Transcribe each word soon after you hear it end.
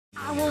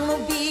I wanna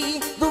be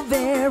the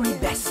very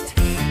best,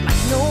 like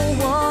no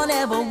one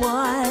ever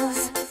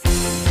was.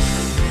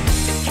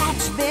 To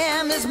catch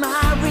them is my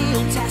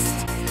real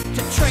test,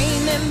 to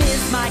train them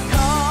is my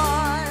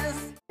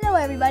cause. Hello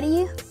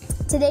everybody,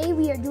 today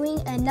we are doing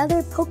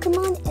another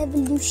Pokemon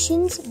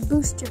Evolutions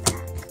booster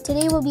pack.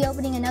 Today we'll be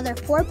opening another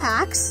 4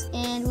 packs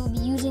and we'll be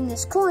using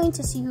this coin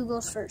to see who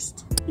goes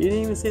first. You didn't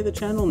even say the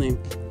channel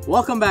name.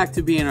 Welcome back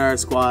to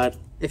bnrsquad.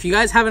 If you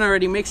guys haven't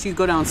already, make sure you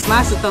go down,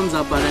 smash the thumbs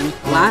up button.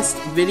 Last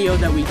video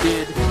that we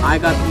did, I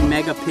got the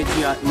Mega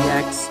Pidgeot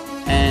EX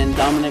and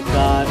Dominic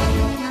got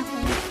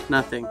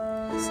nothing.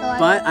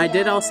 But I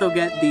did also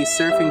get the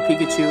Surfing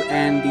Pikachu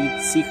and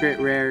the secret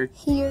rare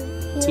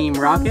Team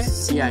Rocket.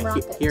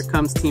 Here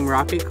comes Team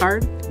Rocket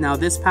card. Now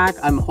this pack,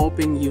 I'm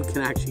hoping you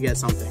can actually get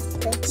something.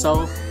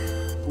 So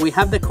we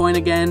have the coin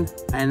again,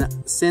 and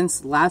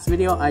since last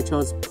video I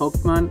chose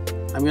Pokemon,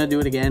 I'm gonna do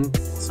it again.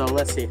 So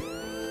let's see.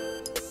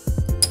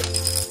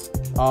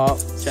 Oh,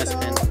 chest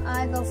pin. So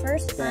I go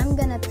first. Okay. I'm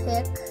gonna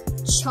pick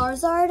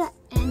Charizard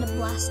and a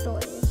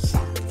Blastoise.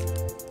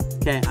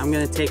 Okay, I'm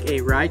gonna take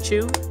a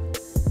Raichu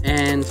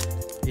and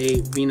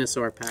a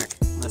Venusaur pack.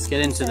 Let's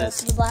get into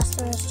this. The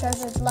Blastoise,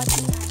 Charizard's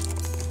lucky.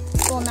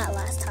 Well, not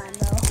last time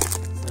though.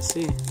 Let's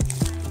see.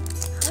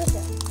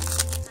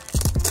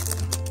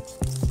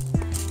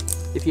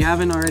 If you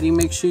haven't already,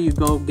 make sure you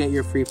go get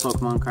your free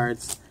Pokemon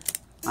cards.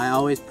 I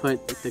always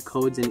put the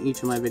codes in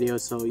each of my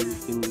videos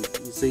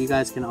so you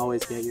guys can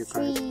always get your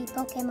cards. Free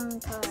Pokemon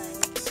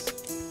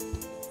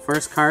cards.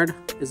 First card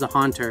is a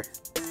Haunter.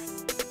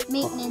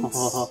 Maintenance.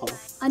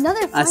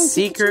 Another flying a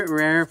secret Pikachu.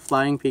 Rare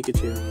flying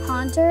Pikachu.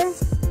 Haunter.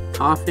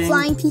 Coughing.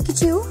 Flying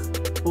Pikachu.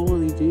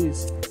 Holy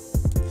jeez.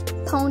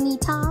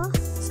 Ponyta.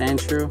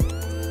 Sandshrew.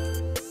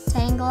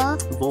 Tangela.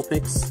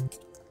 Vulpix.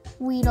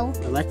 Weedle.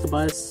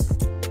 Electabuzz.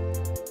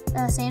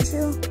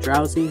 Sandshrew.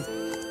 Drowsy.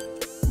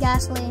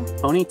 Ghastly.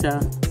 Ponyta.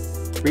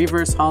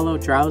 Reverse Hollow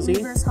Drowsy.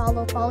 Reverse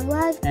Hollow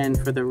Poliwag. And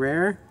for the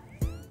rare.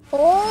 Oh,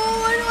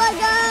 what do I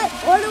got?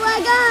 What do I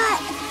got?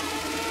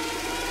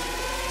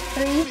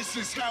 3,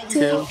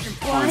 2,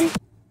 1.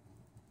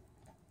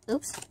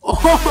 Oops. Oh.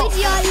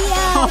 Pidgeot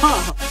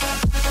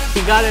EX.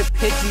 He got a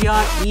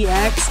Pidgeot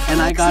EX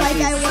and I got a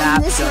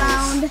Zapdos.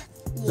 Round.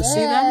 You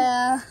see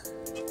that?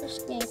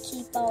 Just gonna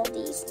keep all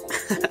these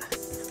things.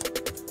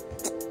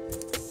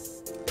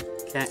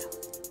 Okay.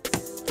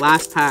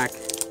 Last pack.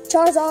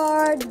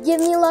 Charizard,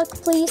 give me luck,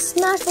 please.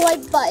 Smash the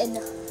like button.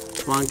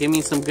 Come on, give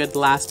me some good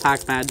last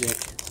pack magic.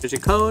 There's your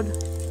code.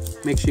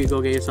 Make sure you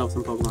go get yourself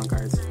some Pokemon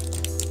cards.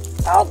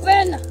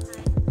 Open!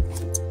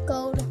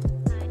 Code.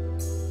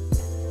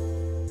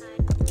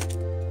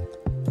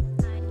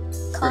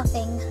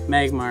 Coughing.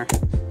 Magmar.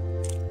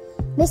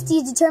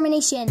 Misty's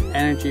Determination.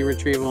 Energy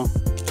Retrieval.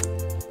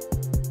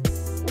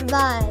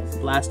 Revive.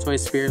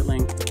 Blastoise Spirit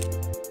Link.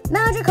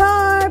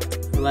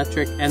 Magikarp.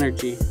 Electric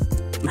Energy.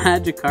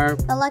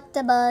 Magikarp.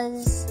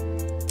 Electabuzz.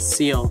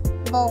 Seal.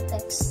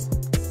 Vulpix.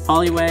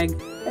 Poliwag.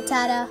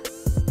 Rattata.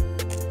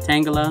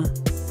 Tangela.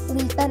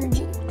 Leaf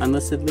Energy.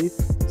 Unlisted Leaf.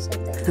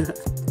 Same thing.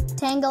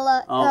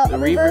 Tangela. The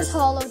reverse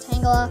Hollow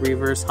Tangela.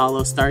 Reverse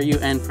Hollow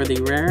Staryu. And for the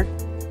rare.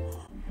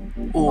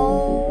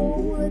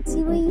 Oh, let's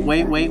see what you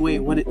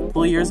Wait.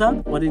 Pull yours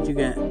up. What did you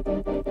get?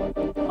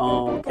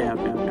 Oh, okay.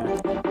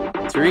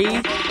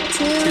 3,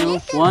 2,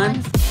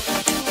 1.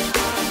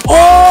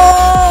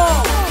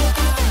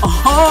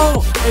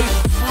 Oh, a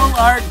full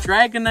art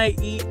Dragonite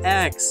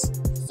EX.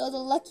 So the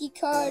lucky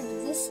card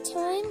this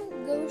time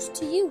goes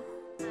to you.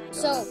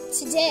 So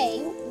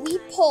today we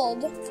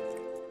pulled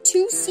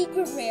 2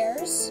 secret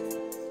rares,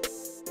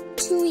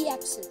 2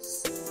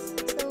 EXs.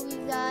 So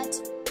we've got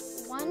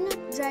 1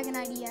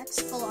 Dragonite EX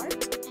full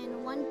art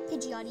and 1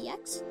 Pidgeot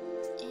EX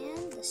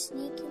and the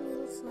sneaky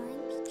little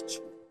flying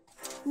Pikachu.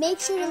 Make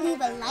sure to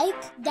leave a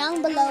like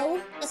down below,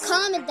 a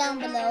comment down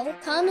below.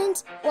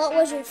 Comment what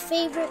was your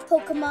favorite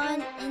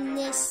Pokemon in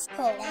this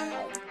poll.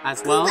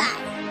 As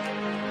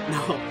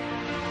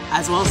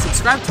well,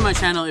 subscribe to my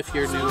channel if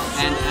you're new,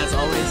 and as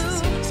always,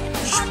 see you soon.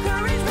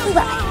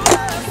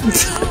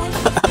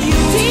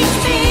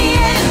 Goodbye.